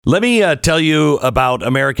Let me tell you about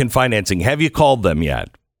American Financing. Have you called them yet?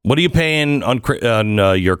 What are you paying on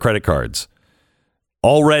your credit cards?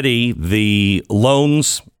 Already, the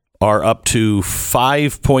loans are up to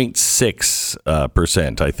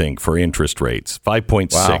 5.6%, I think, for interest rates.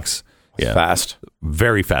 5.6. Wow. Yeah. Fast.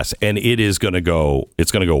 Very fast. And it's going to go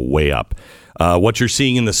way up. What you're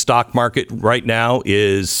seeing in the stock market right now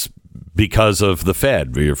is because of the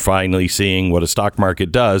Fed. You're finally seeing what a stock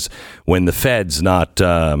market does when the Fed's not,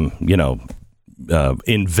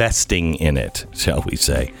 investing in it, shall we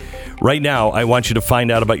say. Right now, I want you to find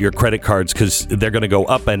out about your credit cards because they're going to go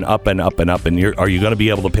up and up and up and up. And are you going to be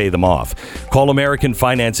able to pay them off? Call American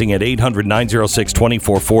Financing at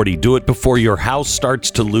 800-906-2440. Do it before your house starts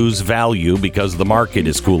to lose value because the market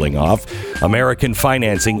is cooling off. American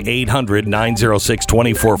Financing,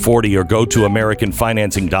 800-906-2440, or go to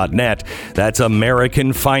AmericanFinancing.net. That's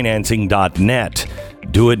AmericanFinancing.net.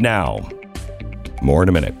 Do it now. More in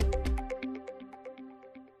a minute.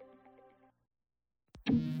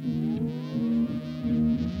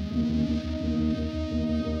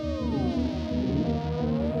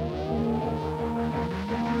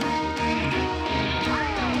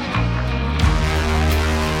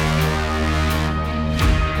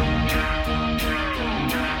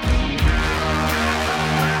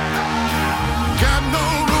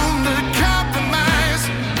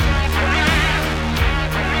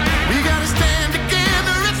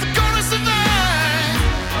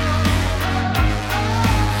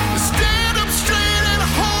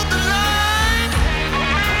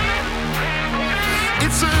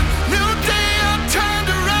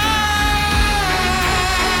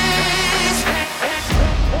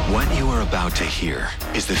 Here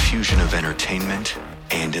is the fusion of entertainment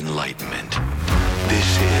and enlightenment.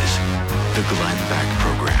 This is the Glenn Beck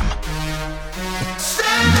Program.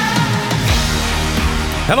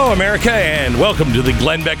 Hello, America, and welcome to the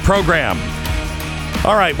Glenn Beck Program.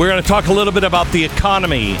 All right, we're going to talk a little bit about the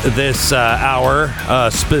economy this hour.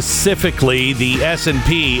 Specifically, the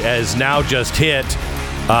S&P has now just hit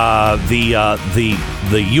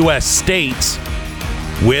the U.S. states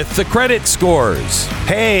with the credit scores.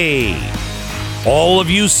 Hey, all of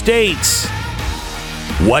you states,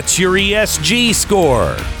 what's your ESG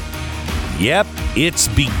score? Yep, it's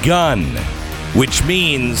begun, which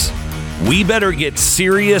means we better get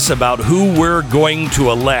serious about who we're going to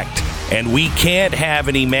elect, and we can't have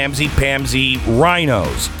any mamsy-pamsy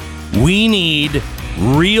rhinos. We need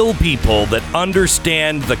real people that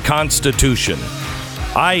understand the Constitution.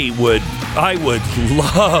 I would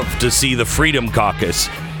love to see the Freedom Caucus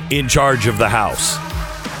in charge of the House.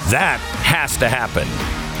 That has to happen.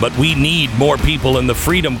 But we need more people in the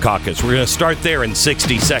Freedom Caucus. We're going to start there in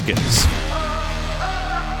 60 seconds.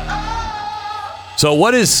 So what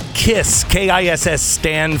does KISS, K-I-S-S,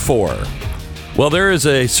 stand for? Well, there is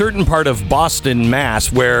a certain part of Boston,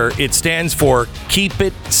 Mass, where it stands for Keep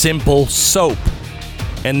It Simple Soap.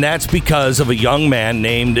 And that's because of a young man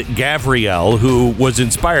named Gavriel who was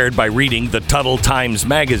inspired by reading the Tuttle Times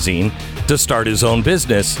magazine to start his own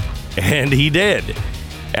business. And he did.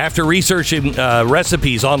 After researching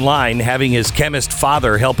recipes online, having his chemist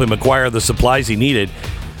father help him acquire the supplies he needed,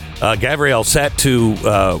 Gavriel set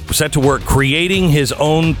to work creating his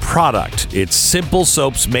own product. It's simple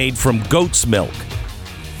soaps made from goat's milk.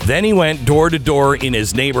 Then he went door to door in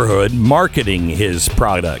his neighborhood marketing his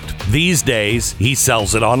product. These days, he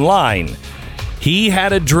sells it online. He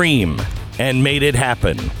had a dream and made it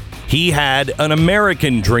happen. He had an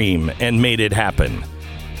American dream and made it happen.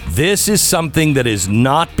 This is something that is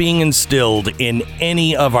not being instilled in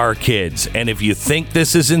any of our kids. And if you think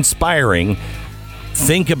this is inspiring,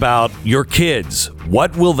 think about your kids.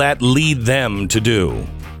 What will that lead them to do?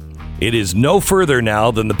 It is no further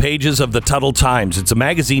now than the pages of the Tuttle Times. It's a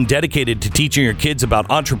magazine dedicated to teaching your kids about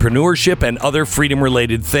entrepreneurship and other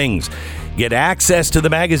freedom-related things. Get access to the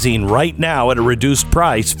magazine right now at a reduced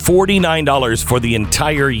price, $49 for the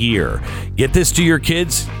entire year. Get this to your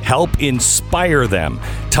kids. Help inspire them.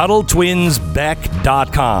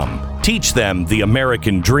 TuttleTwinsBeck.com. Teach them the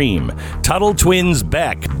American dream.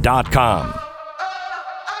 TuttleTwinsBeck.com.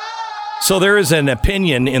 So there is an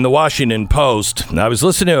opinion in the Washington Post. I was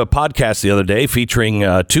listening to a podcast the other day featuring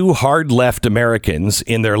two hard left Americans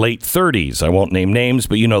in their late 30s. I won't name names,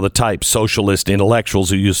 but you know the type, socialist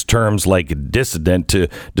intellectuals who use terms like dissident to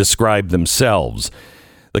describe themselves.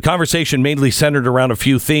 The conversation mainly centered around a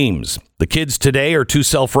few themes. The kids today are too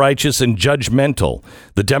self-righteous and judgmental.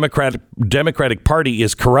 The Democratic Party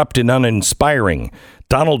is corrupt and uninspiring.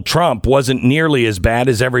 Donald Trump wasn't nearly as bad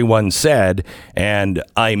as everyone said, and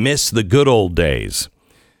I miss the good old days.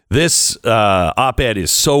 This op-ed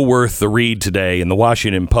is so worth the read today in the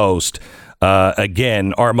Washington Post.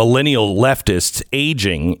 again, are millennial leftists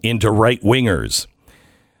aging into right wingers?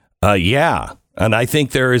 Yeah. And I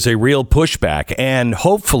think there is a real pushback, and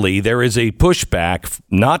hopefully there is a pushback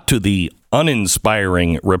not to the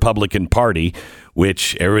uninspiring Republican Party,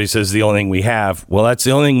 which everybody says the only thing we have. Well, that's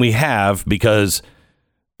the only thing we have because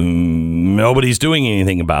nobody's doing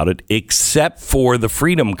anything about it except for the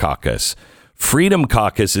Freedom Caucus. Freedom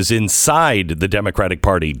Caucus is inside the Democratic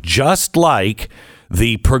Party, just like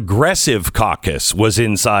the Progressive Caucus was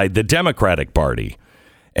inside the Democratic Party.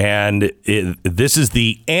 And this is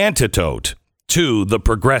the antidote to the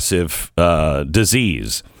progressive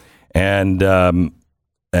disease. And I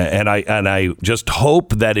just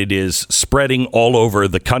hope that it is spreading all over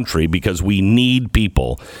the country, because we need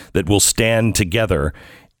people that will stand together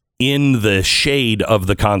in the shade of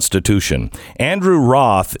the Constitution. Andrew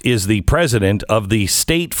Roth is the president of the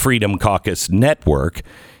State Freedom Caucus Network.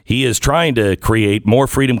 He is trying to create more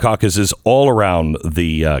Freedom Caucuses all around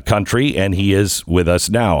the country, and he is with us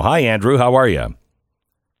now. Hi, Andrew. How are you?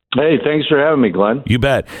 Hey, thanks for having me, Glenn. You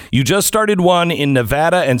bet. You just started one in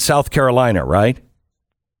Nevada and South Carolina, right?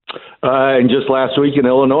 And just last week in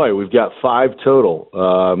Illinois, we've got 5 total.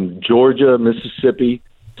 Georgia, Mississippi,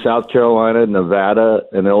 South Carolina, Nevada,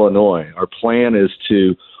 and Illinois. Our plan is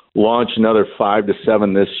to launch another 5 to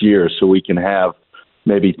 7 this year, so we can have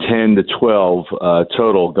maybe 10 to 12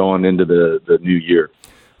 total going into the new year.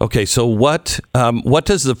 Okay, so what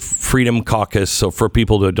does the Freedom Caucus, so for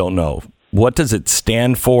people that don't know, what does it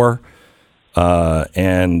stand for,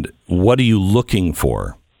 and what are you looking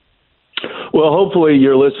for? Well, hopefully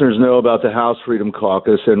your listeners know about the House Freedom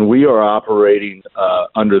Caucus, and we are operating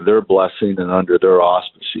under their blessing and under their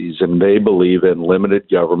auspices, and they believe in limited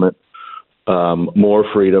government, more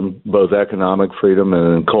freedom, both economic freedom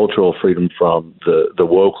and cultural freedom from the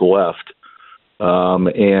woke left.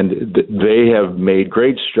 And they have made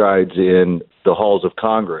great strides in the halls of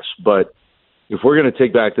Congress, but if we're going to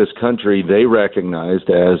take back this country, they recognized,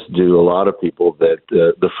 as do a lot of people, that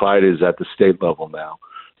the fight is at the state level now.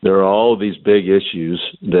 There are all these big issues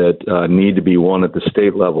that need to be won at the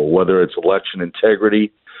state level, whether it's election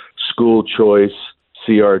integrity, school choice,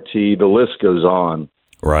 CRT, the list goes on.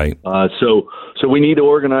 Right. So we need to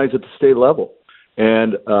organize at the state level.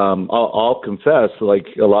 And I'll confess, like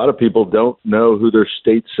a lot of people don't know who their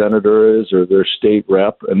state senator is or their state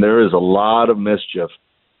rep, and there is a lot of mischief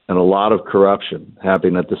and a lot of corruption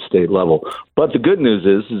happening at the state level. But the good news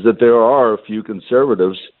is that there are a few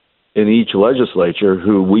conservatives in each legislature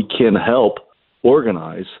who we can help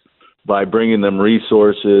organize by bringing them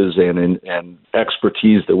resources and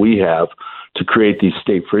expertise that we have to create these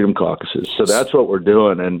state freedom caucuses. So that's what we're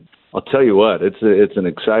doing. And I'll tell you what, it's an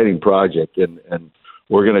exciting project, and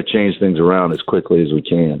we're going to change things around as quickly as we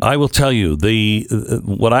can. I will tell you,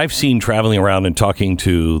 what I've seen traveling around and talking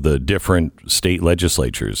to the different state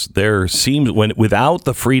legislatures, there seems, without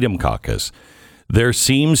the Freedom Caucus, there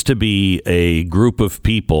seems to be a group of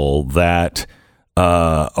people that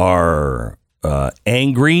are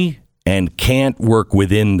angry and can't work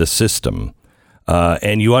within the system.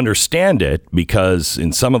 And you understand it because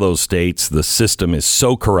in some of those states, the system is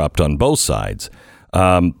so corrupt on both sides.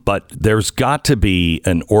 But there's got to be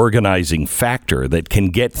an organizing factor that can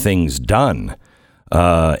get things done.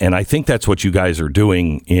 And I think that's what you guys are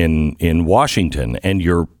doing in Washington. And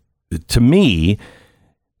to me,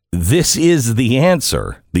 this is the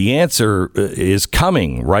answer. The answer is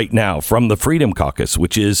coming right now from the Freedom Caucus,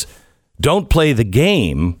 which is don't play the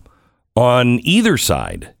game on either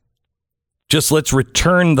side. Just let's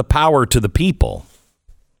return the power to the people.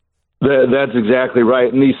 That's exactly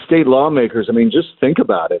right. And these state lawmakers, I mean, just think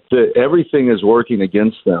about it. Everything is working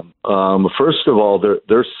against them. First of all,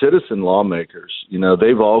 they're citizen lawmakers. You know,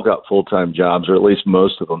 they've all got full-time jobs, or at least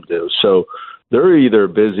most of them do. So they're either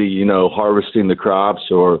busy, harvesting the crops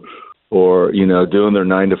or doing their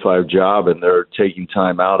 9-to-5 job, and they're taking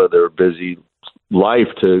time out of their busy life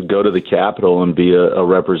to go to the Capitol and be a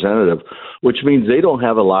representative, which means they don't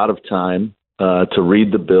have a lot of time to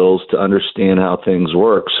read the bills, to understand how things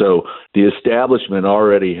work. So the establishment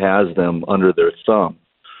already has them under their thumb.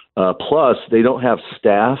 Plus, they don't have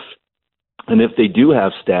staff. And if they do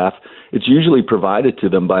have staff, it's usually provided to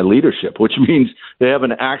them by leadership, which means they have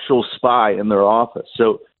an actual spy in their office.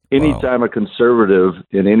 So anytime a conservative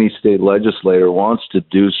in any state legislator wants to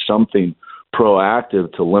do something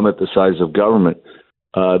proactive to limit the size of government,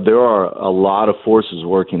 there are a lot of forces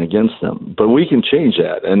working against them. But we can change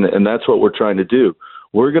that, and that's what we're trying to do.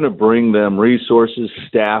 We're going to bring them resources,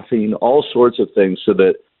 staffing, all sorts of things so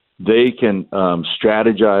that they can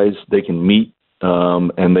strategize, they can meet,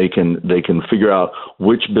 and they can figure out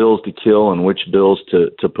which bills to kill and which bills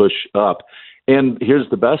to push up. And here's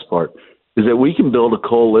the best part. is that we can build a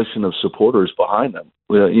coalition of supporters behind them.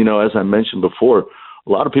 As I mentioned before, a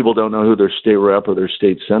lot of people don't know who their state rep or their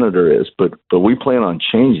state senator is, but we plan on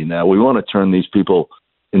changing that. We want to turn these people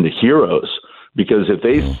into heroes, because if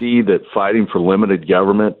they see that fighting for limited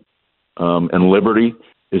government and liberty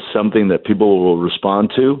is something that people will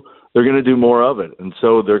respond to, they're going to do more of it, and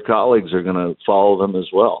so their colleagues are going to follow them as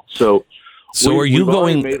well. So are you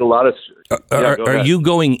going? Made a lot of. Are you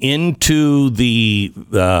going into the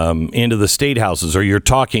state houses, or you're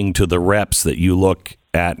talking to the reps that you look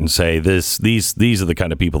at and say these are the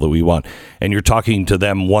kind of people that we want, and you're talking to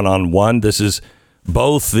them one-on-one? This is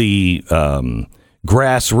both the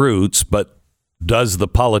grassroots, but does the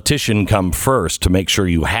politician come first to make sure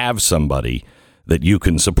you have somebody that you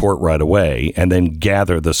can support right away, and then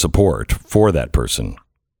gather the support for that person?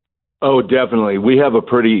 Oh, definitely. We have a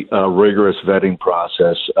pretty rigorous vetting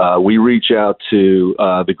process. We reach out to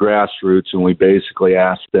the grassroots, and we basically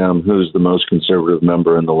ask them who's the most conservative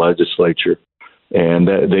member in the legislature. And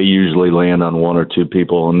they usually land on one or two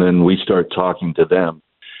people, and then we start talking to them.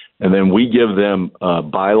 And then we give them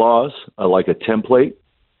bylaws, like a template,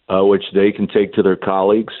 which they can take to their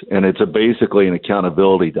colleagues. And it's basically an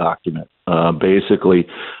accountability document.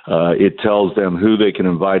 It tells them who they can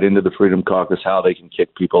invite into the Freedom Caucus, how they can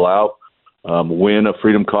kick people out. When a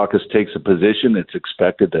Freedom Caucus takes a position, it's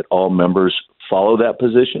expected that all members follow that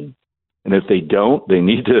position. And if they don't, they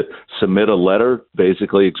need to submit a letter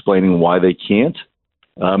basically explaining why they can't.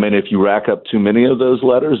 And if you rack up too many of those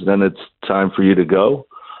letters, then it's time for you to go.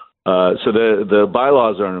 So the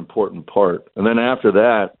bylaws are an important part. And then after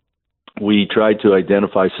that, we try to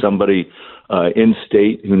identify somebody in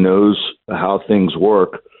state who knows how things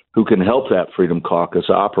work, who can help that Freedom Caucus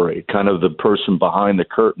operate, kind of the person behind the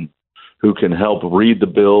curtain who can help read the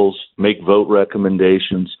bills, make vote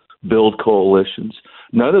recommendations, build coalitions.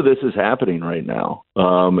 None of this is happening right now,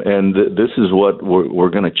 and this is what we're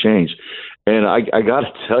going to change. And I got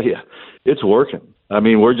to tell you, it's working. I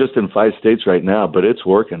mean, we're just in 5 states right now, but it's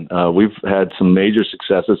working. We've had some major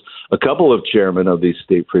successes. A couple of chairmen of these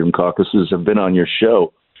state Freedom Caucuses have been on your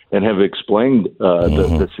show and have explained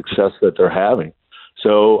the success that they're having.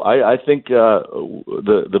 So I think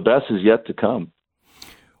the best is yet to come.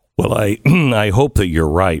 Well, I hope that you're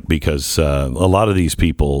right, because a lot of these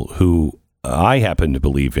people who I happen to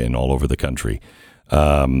believe in all over the country,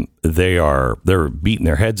 they're beating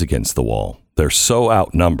their heads against the wall. They're so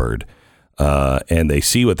outnumbered, and they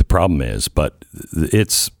see what the problem is, but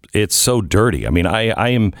it's so dirty. I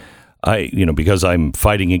mean, because I'm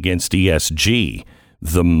fighting against ESG,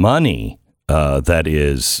 the money that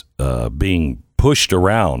is being pushed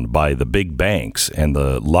around by the big banks and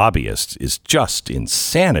the lobbyists is just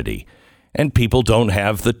insanity. And people don't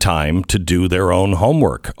have the time to do their own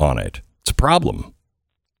homework on it. It's a problem.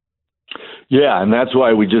 Yeah, and that's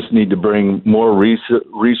why we just need to bring more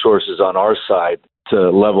resources on our side to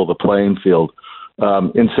level the playing field.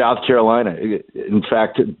 In South Carolina, in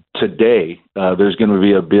fact, today, there's going to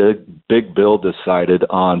be a big bill decided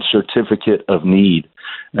on certificate of need.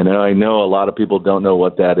 And I know a lot of people don't know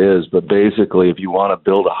what that is, but basically, if you want to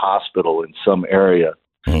build a hospital in some area,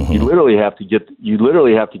 you literally have to get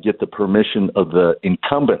the permission of the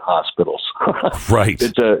incumbent hospitals. Right.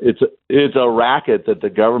 It's a racket that the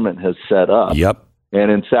government has set up. Yep. And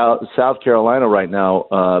in South Carolina right now,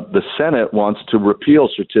 the Senate wants to repeal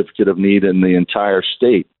certificate of need in the entire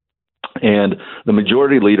state. And the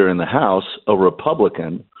majority leader in the House, a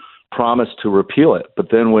Republican, promised to repeal it.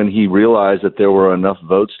 But then when he realized that there were enough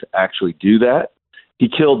votes to actually do that, he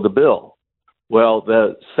killed the bill. Well,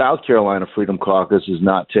 the South Carolina Freedom Caucus is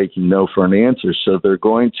not taking no for an answer, so they're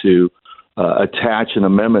going to attach an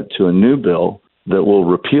amendment to a new bill that will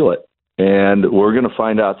repeal it. And we're going to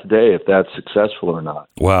find out today if that's successful or not.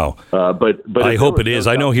 Wow. But I hope it is.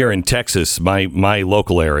 I know here in Texas, my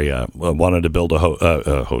local area wanted to build a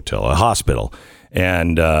hospital,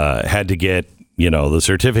 and had to get, the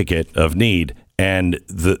certificate of need. And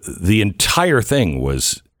the entire thing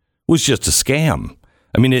was just a scam.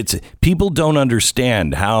 I mean, people don't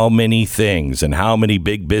understand how many things and how many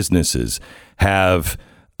big businesses have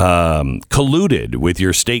colluded with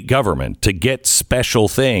your state government to get special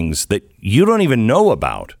things that you don't even know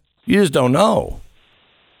about. You just don't know.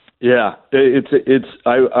 Yeah,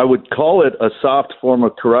 I would call it a soft form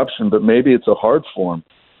of corruption, but maybe it's a hard form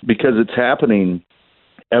because it's happening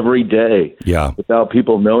every day without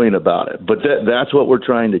people knowing about it. But that's what we're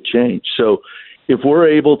trying to change. So if we're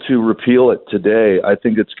able to repeal it today, I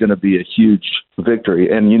think it's going to be a huge victory.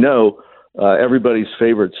 And everybody's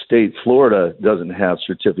favorite state, Florida, doesn't have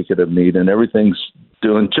certificate of need, and everything's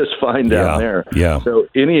doing just fine down there. Yeah. So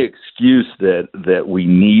any excuse that we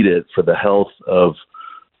need it for the health of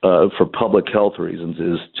for public health reasons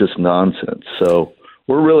is just nonsense. So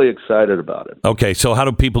we're really excited about it. Okay, so how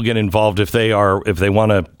do people get involved if they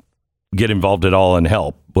want to get involved at all and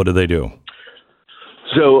help? What do they do?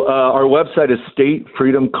 So our website is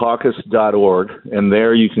statefreedomcaucus.org, and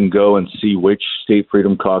there you can go and see which state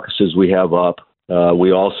freedom caucuses we have up.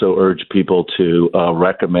 We also urge people to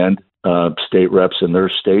recommend state reps in their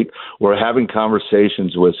state. We're having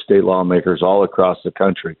conversations with state lawmakers all across the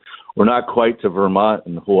country. We're not quite to Vermont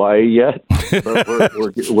and Hawaii yet, but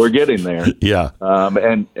we're getting there. Yeah.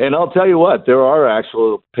 And I'll tell you what, there are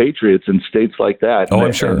actual patriots in states like that. Oh,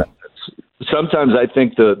 I'm sure. Sometimes I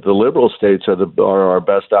think the liberal states are our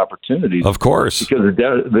best opportunities. Of course. Because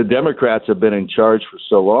the Democrats have been in charge for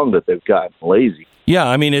so long that they've gotten lazy. Yeah,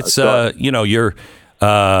 I mean, it's, it's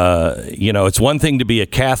one thing to be a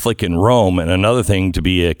Catholic in Rome and another thing to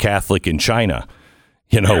be a Catholic in China.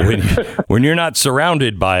 When you're not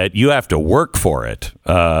surrounded by it, you have to work for it.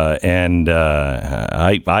 I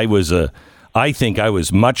think I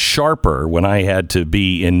was much sharper when I had to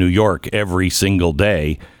be in New York every single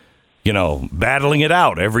day, battling it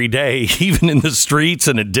out every day, even in the streets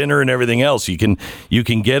and at dinner and everything else. You can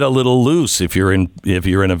get a little loose if you're in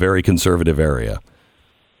a very conservative area.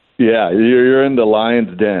 Yeah, you're in the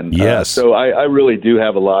lion's den. Yes. So I really do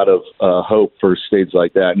have a lot of hope for states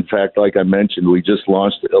like that. In fact, like I mentioned, we just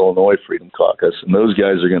launched the Illinois Freedom Caucus, and those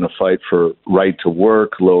guys are going to fight for right to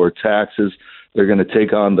work, lower taxes. They're going to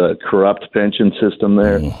take on the corrupt pension system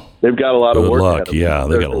there. They've got a lot of work ahead of them. Yeah,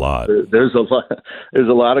 they got a lot. There's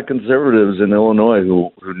a lot of conservatives in Illinois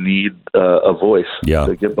who need a voice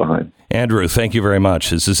to get behind. Andrew, thank you very much.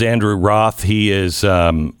 This is Andrew Roth. He is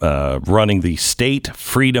running the State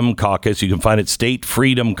Freedom Caucus. You can find it at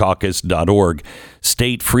statefreedomcaucus.org.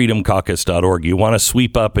 Statefreedomcaucus.org. You want to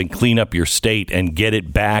sweep up and clean up your state and get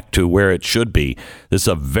it back to where it should be. This is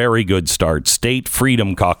a very good start.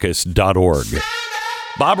 Statefreedomcaucus.org.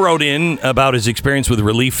 Bob wrote in about his experience with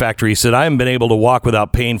Relief Factor. He said, I haven't been able to walk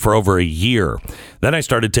without pain for over a year. Then I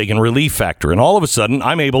started taking Relief Factor, and all of a sudden,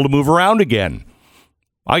 I'm able to move around again.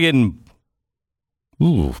 Bob,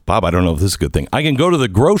 I don't know if this is a good thing. I can go to the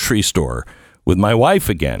grocery store with my wife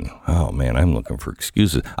again. Oh, man, I'm looking for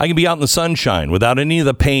excuses. I can be out in the sunshine without any of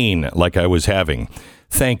the pain like I was having.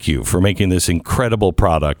 Thank you for making this incredible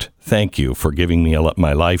product. Thank you for giving me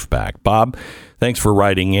my life back. Bob, thanks for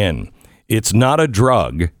writing in. It's not a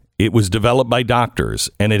drug. It was developed by doctors,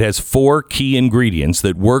 and it has 4 key ingredients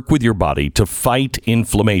that work with your body to fight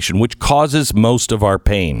inflammation, which causes most of our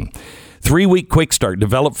pain. 3-week quick start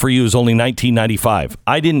developed for you is only $19.95.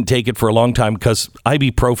 I didn't take it for a long time because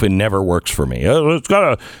ibuprofen never works for me. It's got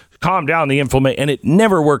to calm down the inflammation, and it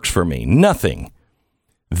never works for me. Nothing.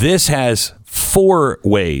 This has 4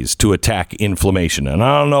 ways to attack inflammation, and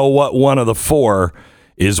I don't know what one of the 4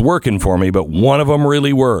 is working for me, but one of them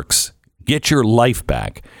really works. Get your life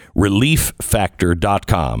back.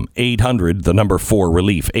 ReliefFactor.com. 800, the number 4,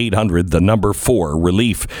 relief. 800, the number 4,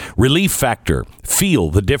 relief. Relief Factor.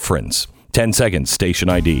 Feel the difference. 10 seconds. Station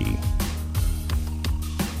ID.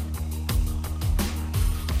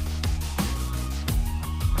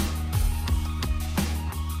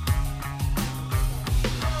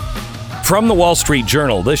 From the Wall Street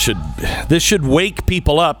Journal, this should wake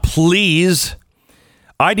people up, please.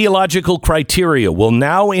 Ideological criteria will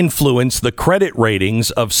now influence the credit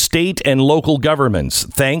ratings of state and local governments,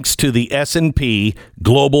 thanks to the S&P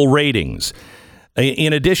Global Ratings.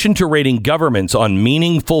 In addition to rating governments on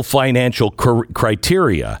meaningful financial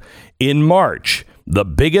criteria, in March, the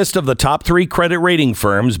biggest of the top 3 credit rating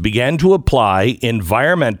firms began to apply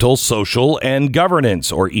environmental, social, and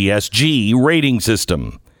governance, or ESG, rating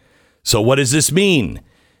system. So what does this mean?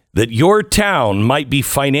 That your town might be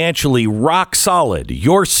financially rock solid.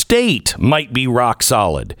 Your state might be rock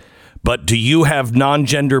solid. But do you have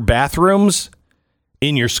non-gender bathrooms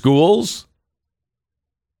in your schools?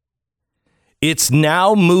 It's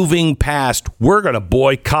now moving past, we're going to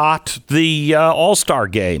boycott the All-Star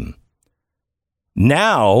game.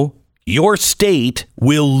 Now, your state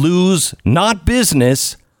will lose not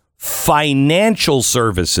business, financial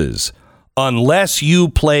services, unless you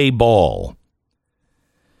play ball.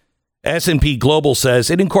 S&P Global says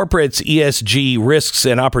it incorporates ESG risks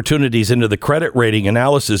and opportunities into the credit rating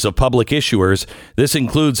analysis of public issuers. This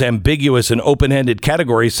includes ambiguous and open-ended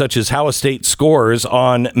categories such as how a state scores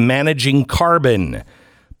on managing carbon,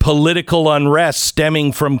 political unrest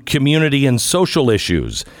stemming from community and social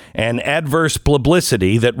issues, and adverse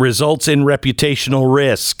publicity that results in reputational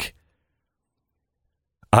risk.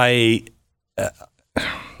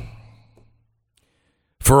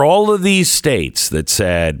 for all of these states that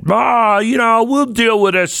said, we'll deal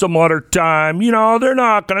with this some other time. They're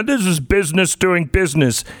not going to. This is business doing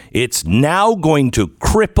business. It's now going to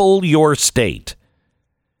cripple your state.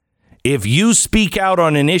 If you speak out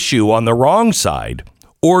on an issue on the wrong side,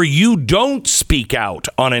 or you don't speak out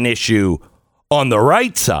on an issue on the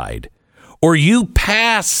right side, or you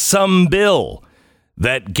pass some bill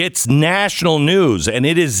that gets national news and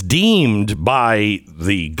it is deemed by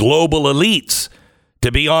the global elites to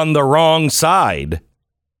be on the wrong side,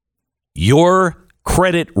 your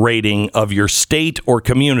credit rating of your state or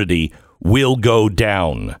community will go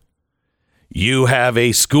down. You have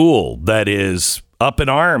a school that is up in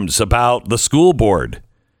arms about the school board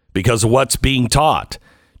because of what's being taught.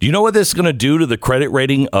 Do you know what this is going to do to the credit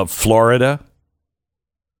rating of Florida?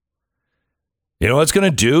 You know what it's going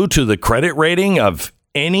to do to the credit rating of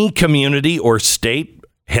any community or state?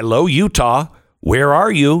 Hello, Utah. Where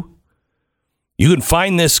are you? You can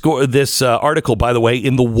find this article, by the way,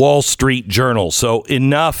 in the Wall Street Journal. So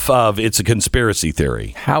enough of it's a conspiracy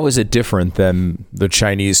theory. How is it different than the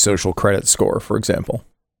Chinese social credit score, for example?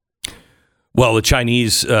 Well, the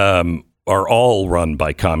Chinese are all run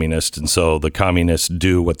by communists, and so the communists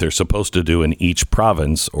do what they're supposed to do in each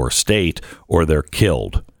province or state, or they're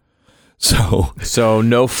killed. So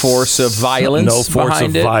no force of violence. No force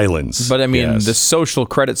of violence. But I mean, the social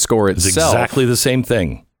credit score itself is exactly the same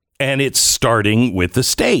thing, and it's starting with the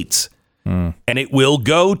states, and it will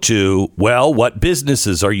go to what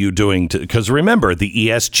businesses are you doing? Because remember, the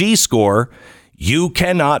ESG score. You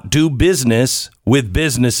cannot do business with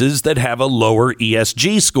businesses that have a lower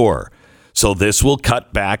ESG score. So this will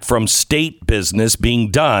cut back from state business being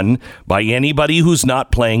done by anybody who's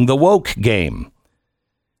not playing the woke game.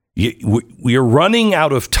 We're running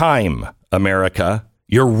out of time, America.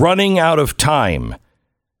 You're running out of time.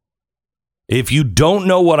 If you don't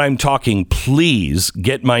know what I'm talking, please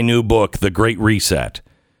get my new book, The Great Reset.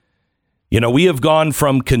 We have gone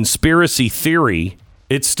from conspiracy theory.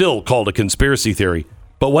 It's still called a conspiracy theory.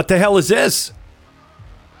 But what the hell is this?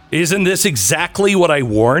 Isn't this exactly what I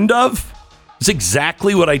warned of? It's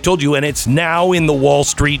exactly what I told you. And it's now in the Wall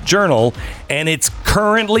Street Journal. And it's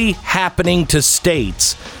currently happening to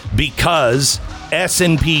states because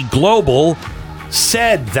S&P Global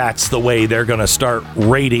said that's the way they're going to start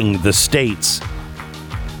rating the states.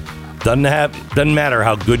 Doesn't matter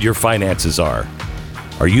how good your finances are.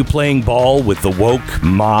 Are you playing ball with the woke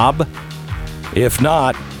mob? If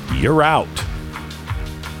not, you're out.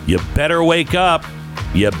 You better wake up.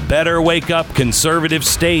 You better wake up, conservative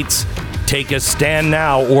states. Take a stand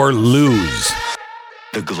now or lose.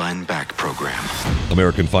 The Glenn Beck Program.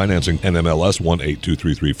 American Financing, NMLS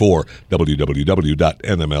 182334,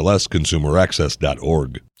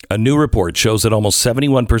 www.nmlsconsumeraccess.org. A new report shows that almost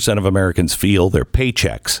 71% of Americans feel their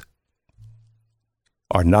paychecks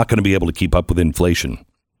are not going to be able to keep up with inflation.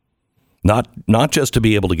 Not just to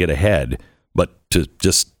be able to get ahead, but to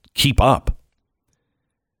just keep up.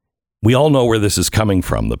 We all know where this is coming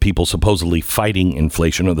from. The people supposedly fighting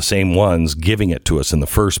inflation are the same ones giving it to us in the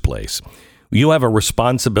first place. You have a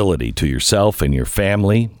responsibility to yourself and your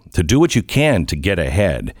family to do what you can to get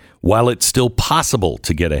ahead while it's still possible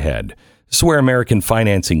to get ahead. This is where American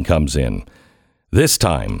Financing comes in. This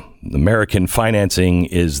time, American Financing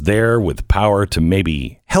is there with power to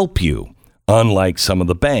maybe help you. Unlike some of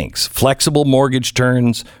the banks, flexible mortgage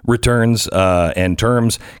returns and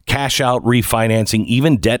terms, cash out refinancing,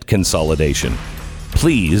 even debt consolidation.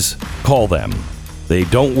 Please call them. They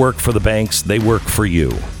don't work for the banks. They work for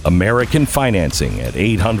you. American Financing at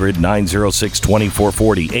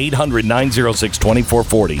 800-906-2440.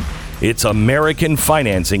 800-906-2440. It's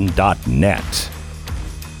AmericanFinancing.net.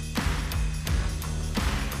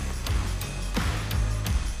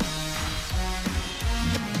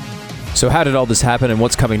 So how did all this happen and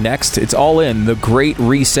what's coming next? It's all in The Great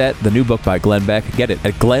Reset, the new book by Glenn Beck. Get it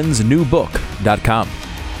at glensnewbook.com.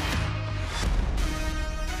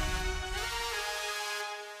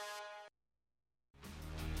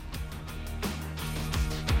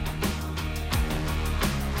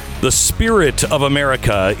 The spirit of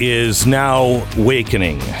America is now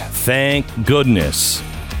wakening. Thank goodness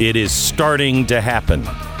it is starting to happen.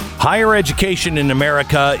 Higher education in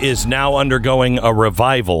America is now undergoing a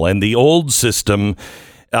revival, and the old system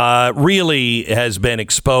really has been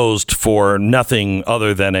exposed for nothing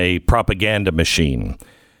other than a propaganda machine.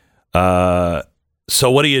 So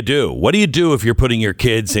what do you do? What do you do if you're putting your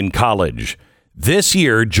kids in college? This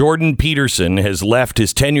year, Jordan Peterson has left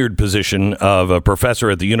his tenured position of a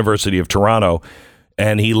professor at the University of Toronto,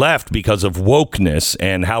 and he left because of wokeness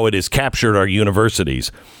and how it has captured our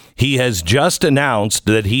universities. He has just announced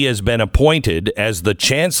that he has been appointed as the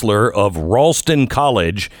chancellor of Ralston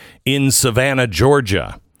College in Savannah,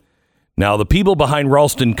 Georgia. Now, the people behind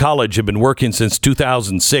Ralston College have been working since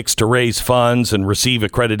 2006 to raise funds and receive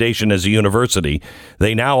accreditation as a university.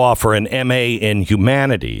 They now offer an MA in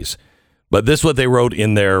humanities. But this is what they wrote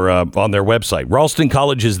in their on their website. Ralston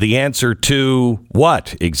College is the answer to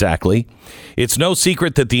what exactly? It's no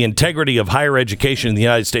secret that the integrity of higher education in the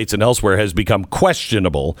United States and elsewhere has become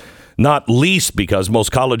questionable, not least because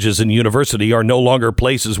most colleges and universities are no longer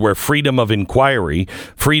places where freedom of inquiry,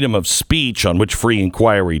 freedom of speech, on which free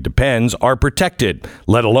inquiry depends, are protected,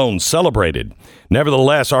 let alone celebrated.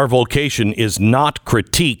 Nevertheless, our vocation is not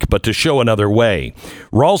critique, but to show another way.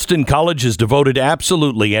 Ralston College is devoted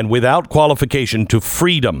absolutely and without qualification to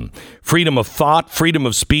freedom. Freedom of thought, freedom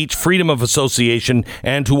of speech, freedom of association,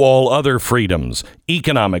 and to all other freedoms,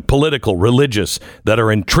 economic, political, religious, that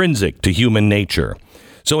are intrinsic to human nature.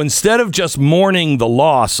 So instead of just mourning the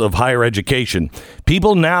loss of higher education,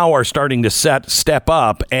 people now are starting to step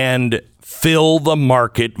up and fill the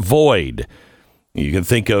market void. You can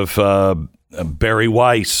think of Barry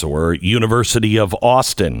Weiss or University of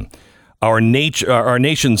Austin. Our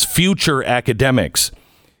nation's future academics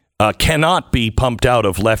cannot be pumped out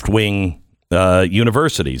of left-wing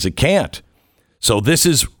universities. It can't. So this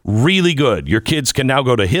is really good. Your kids can now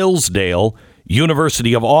go to Hillsdale,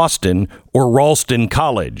 University of Austin, or Ralston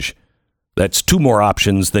College. That's two more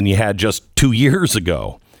options than you had just 2 years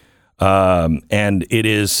ago. And it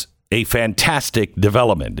is a fantastic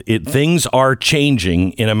development. Things are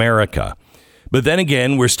changing in America. But then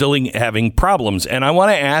again, we're still having problems. And I want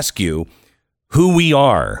to ask you who we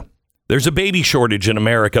are. There's a baby shortage in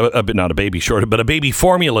America, not a baby shortage, but a baby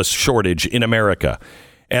formula shortage in America.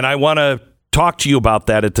 And I want to talk to you about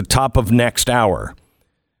that at the top of next hour.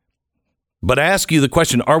 But ask you the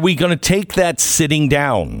question, are we going to take that sitting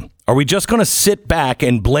down? Are we just going to sit back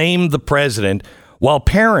and blame the president while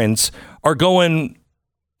parents are going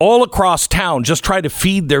all across town just try to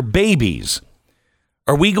feed their babies?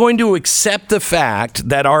 Are we going to accept the fact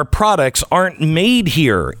that our products aren't made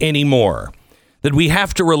here anymore? That we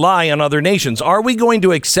have to rely on other nations? Are we going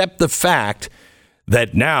to accept the fact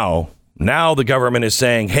that now the government is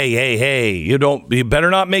saying, hey, you better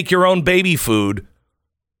not make your own baby food?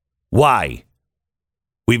 Why?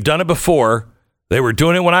 We've done it before. They were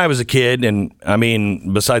doing it when I was a kid. And I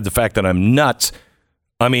mean, besides the fact that I'm nuts,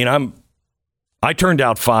 I turned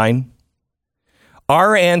out fine.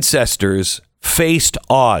 Our ancestors faced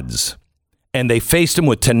odds, and they faced them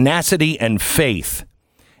with tenacity and faith.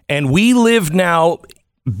 And we live now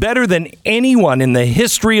better than anyone in the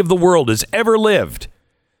history of the world has ever lived,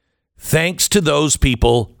 thanks to those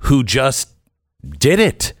people who just did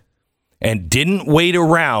it and didn't wait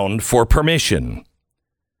around for permission.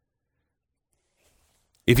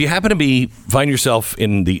 If you happen to find yourself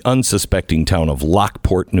in the unsuspecting town of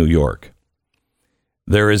Lockport, New York,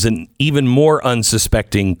 there is an even more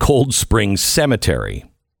unsuspecting Cold Spring Cemetery.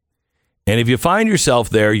 And if you find yourself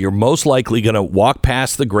there, you're most likely going to walk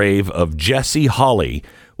past the grave of Jesse Holly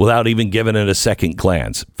without even giving it a second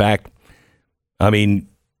glance. In fact,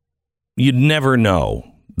 you'd never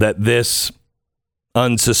know that this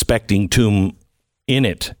unsuspecting tomb in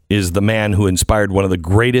it is the man who inspired one of the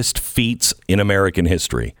greatest feats in American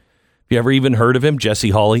history. Have you ever even heard of him,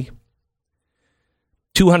 Jesse Holly?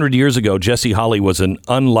 200 years ago, Jesse Holly was an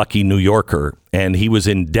unlucky New Yorker, and he was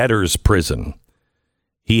in debtor's prison.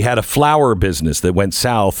 He had a flower business that went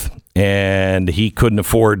south, and he couldn't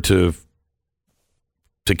afford to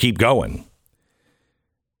keep going.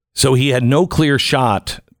 So he had no clear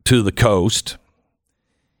shot to the coast,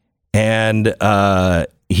 and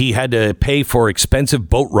he had to pay for expensive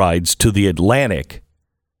boat rides to the Atlantic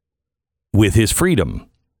with his freedom,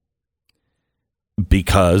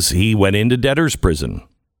 because he went into debtor's prison.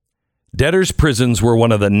 Debtor's prisons were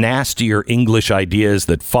one of the nastier English ideas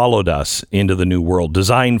that followed us into the New World,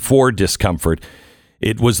 designed for discomfort.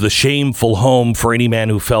 It was the shameful home for any man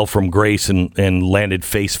who fell from grace and landed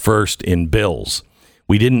face first in bills.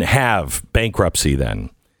 We didn't have bankruptcy then.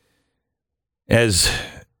 As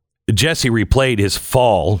Jesse replayed his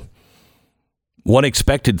fall, one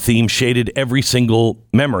expected theme shaded every single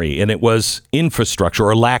memory, and it was infrastructure,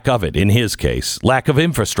 or lack of it in his case. Lack of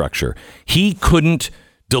infrastructure. He couldn't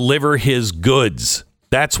deliver his goods.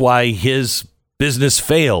 That's why his business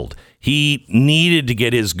failed. He needed to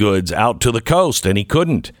get his goods out to the coast, and he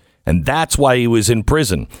couldn't. And that's why he was in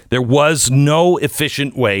prison. There was no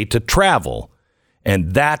efficient way to travel,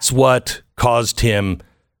 and that's what caused him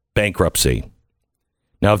bankruptcy.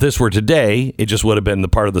 Now, if this were today, it just would have been the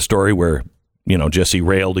part of the story where, Jesse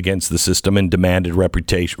railed against the system and demanded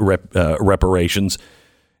reparations.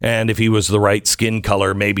 And if he was the right skin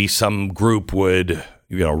color, maybe some group would,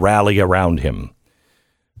 rally around him.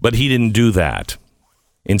 But he didn't do that.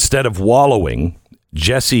 Instead of wallowing,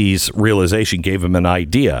 Jesse's realization gave him an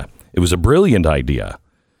idea. It was a brilliant idea.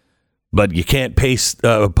 But you can't post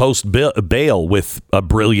bail with a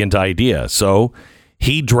brilliant idea. So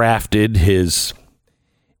he drafted his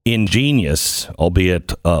ingenious,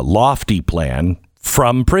 albeit lofty plan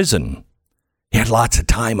from prison. He had lots of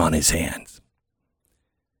time on his hands.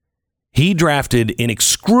 He drafted in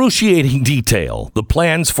excruciating detail the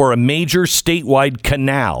plans for a major statewide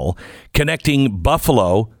canal connecting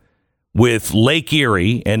Buffalo with Lake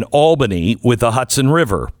Erie and Albany with the Hudson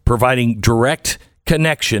River, providing direct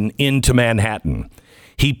connection into Manhattan.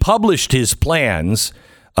 He published his plans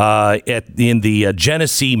in the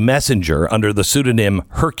Genesee Messenger under the pseudonym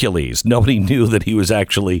Hercules. Nobody knew that he was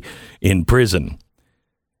actually in prison.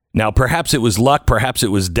 Now, perhaps it was luck, perhaps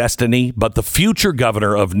it was destiny, but the future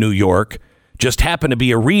governor of New York just happened to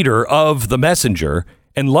be a reader of the Messenger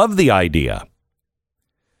and loved the idea.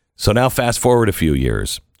 So now fast forward a few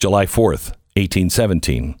years, July 4th,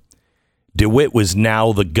 1817. DeWitt was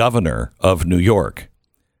now the governor of New York.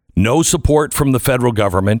 No support from the federal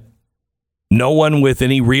government. No one with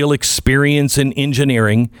any real experience in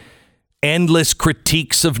engineering. Endless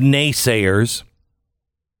critiques of naysayers.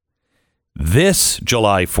 This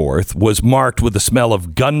July 4th was marked with the smell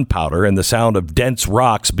of gunpowder and the sound of dense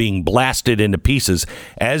rocks being blasted into pieces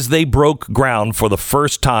as they broke ground for the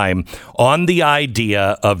first time on the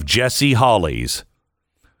idea of Jesse Hawley's,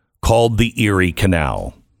 called the Erie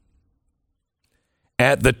Canal.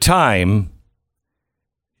 At the time,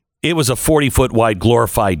 it was a 40-foot wide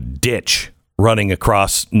glorified ditch running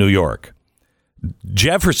across New York.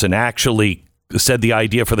 Jefferson actually said the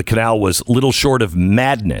idea for the canal was little short of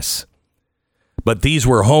madness. But these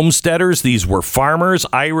were homesteaders, these were farmers,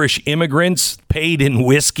 Irish immigrants, paid in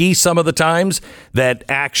whiskey some of the times, that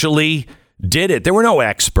actually did it. There were no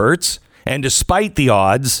experts. And despite the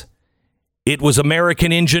odds, it was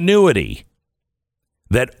American ingenuity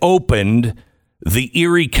that opened the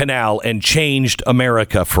Erie Canal and changed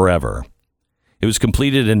America forever. It was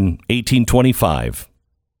completed in 1825.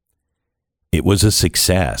 It was a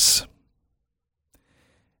success.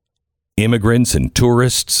 Immigrants and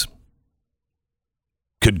tourists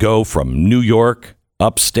could go from New York,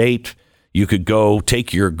 upstate. You could go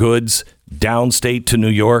take your goods downstate to New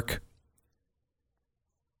York.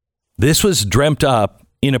 This was dreamt up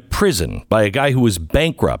in a prison by a guy who was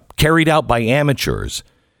bankrupt, carried out by amateurs,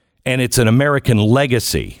 and it's an American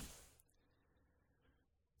legacy.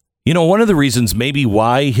 You know, one of the reasons maybe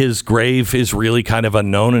why his grave is really kind of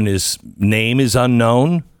unknown and his name is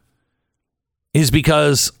unknown is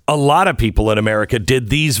because a lot of people in America did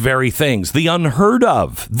these very things. The unheard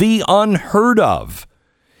of.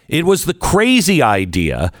 It was the crazy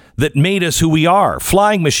idea that made us who we are.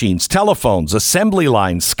 Flying machines, telephones, assembly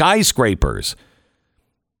lines, skyscrapers.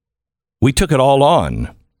 We took it all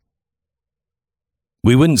on.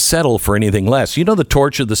 We wouldn't settle for anything less. You know, the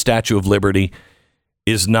torch of the Statue of Liberty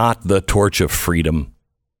is not the torch of freedom.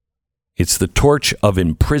 It's the torch of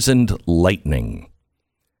imprisoned lightning.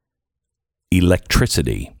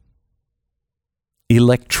 Electricity.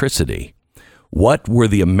 What were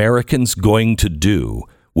the Americans going to do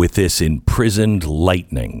with this imprisoned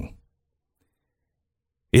lightning?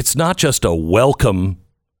 It's not just a welcome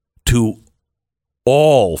to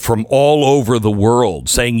all from all over the world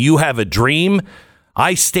saying, you have a dream.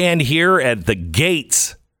 I stand here at the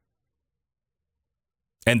gates.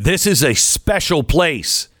 And this is a special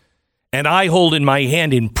place. And I hold in my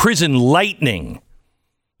hand imprisoned lightning.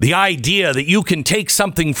 The idea that you can take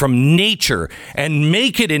something from nature and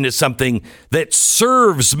make it into something that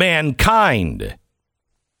serves mankind.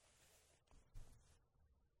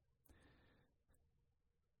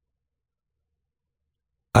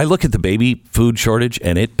 I look at the baby food shortage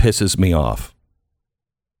and it pisses me off.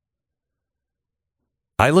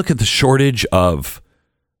 I look at the shortage of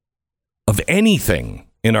anything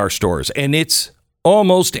in our stores, and it's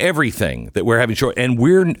almost everything that we're having short, and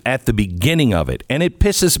we're at the beginning of it, and it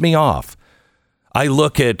pisses me off. I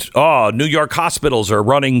look at, New York hospitals are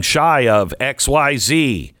running shy of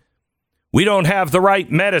XYZ. We don't have the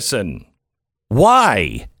right medicine.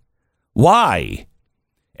 Why?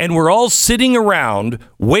 And we're all sitting around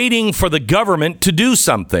waiting for the government to do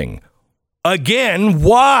something. Again,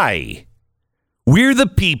 why? We're the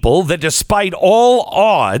people that, despite all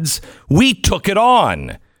odds, we took it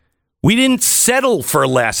on. We didn't settle for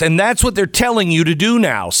less, and that's what they're telling you to do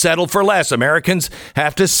now. Settle for less. Americans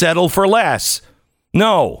have to settle for less.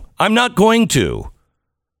 No, I'm not going to.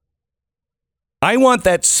 I want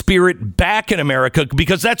that spirit back in America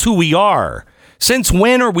because that's who we are. Since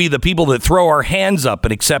when are we the people that throw our hands up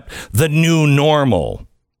and accept the new normal?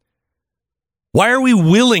 Why are we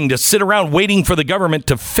willing to sit around waiting for the government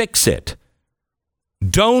to fix it?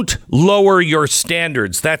 Don't lower your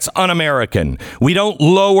standards. That's un-American. We don't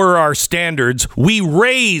lower our standards. We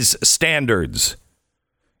raise standards.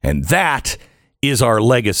 And that is our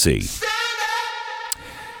legacy.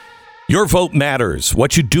 Your vote matters.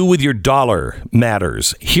 What you do with your dollar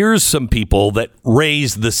matters. Here's some people that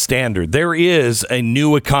raise the standard. There is a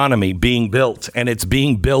new economy being built, and it's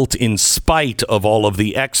being built in spite of all of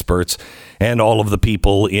the experts and all of the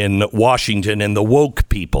people in Washington and the woke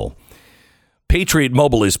people. Patriot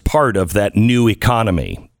Mobile is part of that new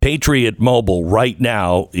economy. Patriot Mobile right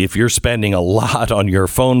now, if you're spending a lot on your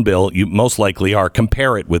phone bill, you most likely are.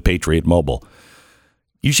 Compare it with Patriot Mobile.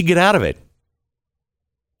 You should get out of it.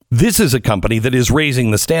 This is a company that is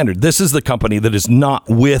raising the standard. This is the company that is not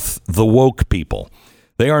with the woke people.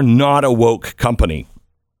 They are not a woke company.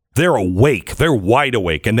 They're awake. They're wide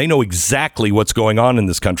awake, and they know exactly what's going on in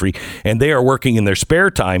this country, and they are working in their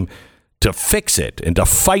spare time to fix it and to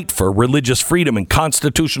fight for religious freedom and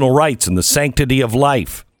constitutional rights and the sanctity of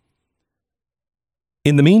life.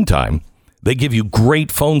 In the meantime, they give you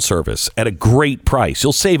great phone service at a great price.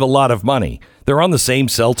 You'll save a lot of money. They're on the same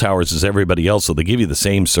cell towers as everybody else, so they give you the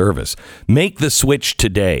same service. Make the switch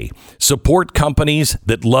today. Support companies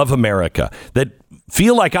that love America, that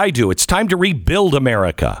feel like I do. It's time to rebuild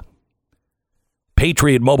America.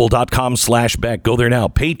 PatriotMobile.com/Beck. Go there now.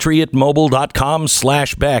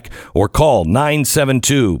 PatriotMobile.com/Beck or call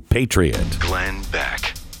 972-PATRIOT. Glenn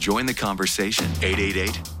Beck. Join the conversation.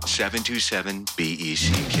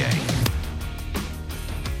 888-727-BECK.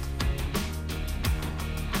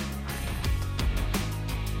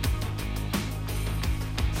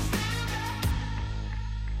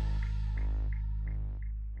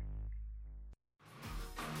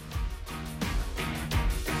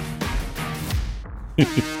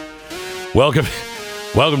 Welcome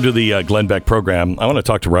to the Glenn Beck program. I want to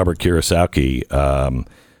talk to Robert Kiyosaki,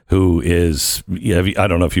 who is, I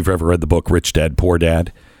don't know if you've ever read the book Rich Dad, Poor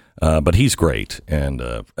Dad, but he's great and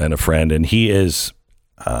a friend, and he is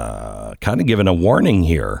kind of given a warning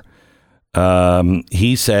here.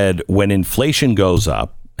 He said when inflation goes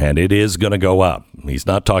up, and it is going to go up, he's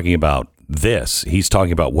not talking about this, he's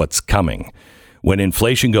talking about what's coming. When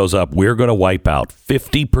inflation goes up, we're going to wipe out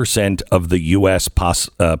 50% of the U.S.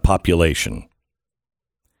 population.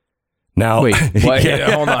 Now, wait,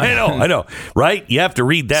 hold on. I know, right? You have to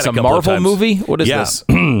read that Some a couple Marvel of times. movie? What is this?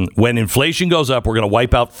 When inflation goes up, we're going to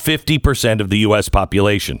wipe out 50% of the U.S.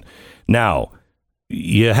 population. Now,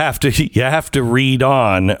 you have to read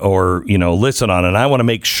on or listen on, and I want to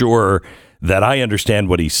make sure that I understand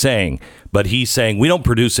what he's saying. But he's saying we don't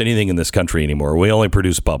produce anything in this country anymore. We only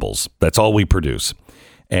produce bubbles. That's all we produce.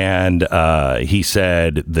 And he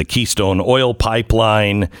said the Keystone Oil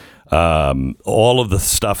Pipeline, all of the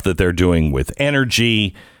stuff that they're doing with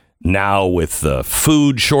energy, now with the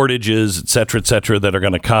food shortages, et cetera, that are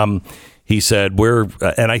going to come. He said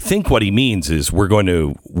and I think what he means is we're going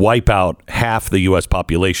to wipe out half the U.S.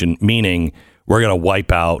 population, meaning we're going to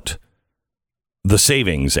wipe out the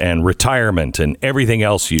savings and retirement and everything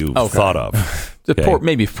else you thought of. Okay.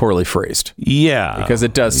 Maybe poorly phrased. Yeah. Because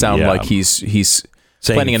it does sound like he's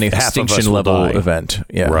planning an extinction level event.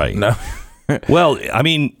 Yeah. Right. No. Well, I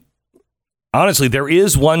mean, honestly, there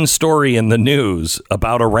is one story in the news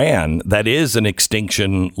about Iran that is an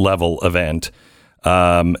extinction level event.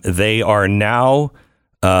 They are now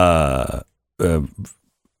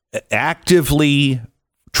actively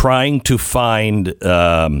trying to find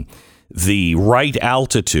the right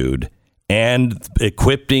altitude and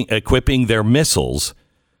equipping their missiles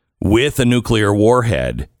with a nuclear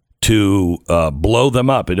warhead to blow them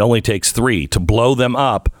up. It only takes 3 to blow them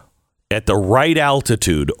up at the right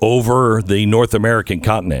altitude over the North American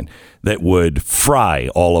continent that would fry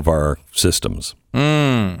all of our systems.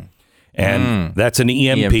 And that's an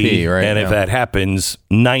EMP right? And if that happens,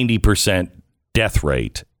 90% death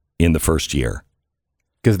rate in the first year.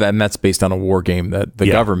 Because that's based on a war game that the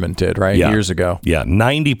government did, right? Years ago. Yeah,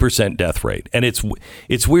 90% death rate. And it's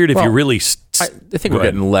weird if you really... I think we're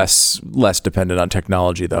getting less dependent on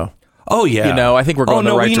technology, though. Oh, yeah. I think we're going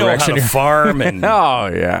the right direction. We know how to farm and...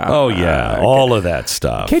 Oh, yeah. All of that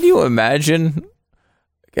stuff. Can you imagine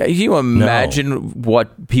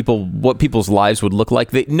what people's lives would look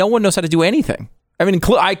like? No one knows how to do anything. I mean,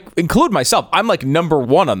 I include myself. I'm like number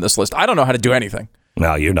 1 on this list. I don't know how to do anything.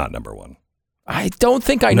 No, you're not number 1. I don't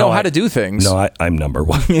think I know how to do things. No, I'm number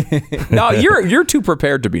one. No, you're too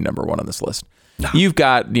prepared to be number one on this list. No. You've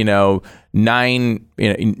got, 9,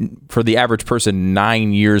 for the average person,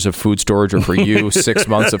 9 years of food storage, or for you, 6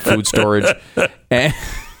 months of food storage. And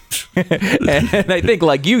I think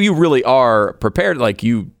like you really are prepared. Like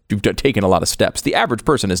you've taken a lot of steps. The average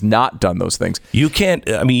person has not done those things. You can't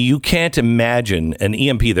imagine an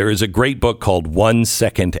EMP. There is a great book called 1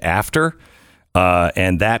 Second After,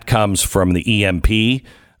 and that comes from the EMP.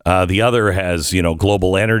 The other has,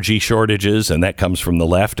 global energy shortages, and that comes from the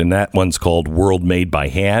left. And that one's called World Made by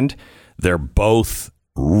Hand. They're both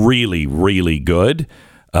really, really good,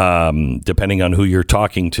 depending on who you're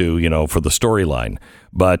talking to, for the storyline.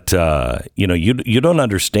 But, you don't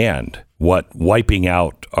understand what wiping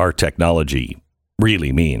out our technology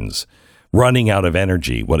really means. Running out of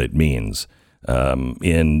energy, what it means.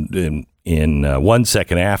 In 1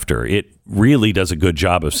 Second After, it really does a good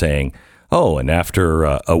job of saying, oh, and after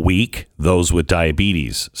a week, those with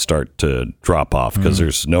diabetes start to drop off because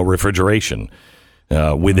there's no refrigeration.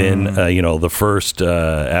 Within,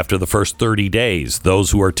 after the first 30 days,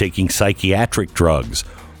 those who are taking psychiatric drugs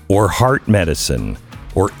or heart medicine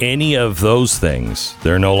or any of those things,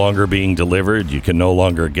 they're no longer being delivered. You can no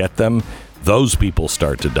longer get them. Those people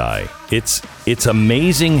start to die. It's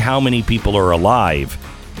amazing how many people are alive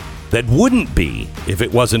that wouldn't be if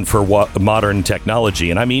it wasn't for modern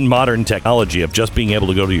technology. And I mean modern technology of just being able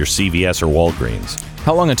to go to your CVS or Walgreens.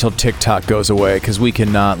 How long until TikTok goes away? Because we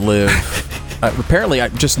cannot live... apparently,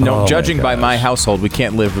 judging by my household, we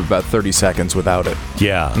can't live about 30 seconds without it.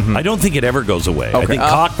 Yeah. I don't think it ever goes away. Okay. I think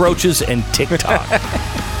cockroaches and TikTok.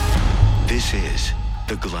 This is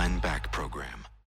the Glenn Beck Program.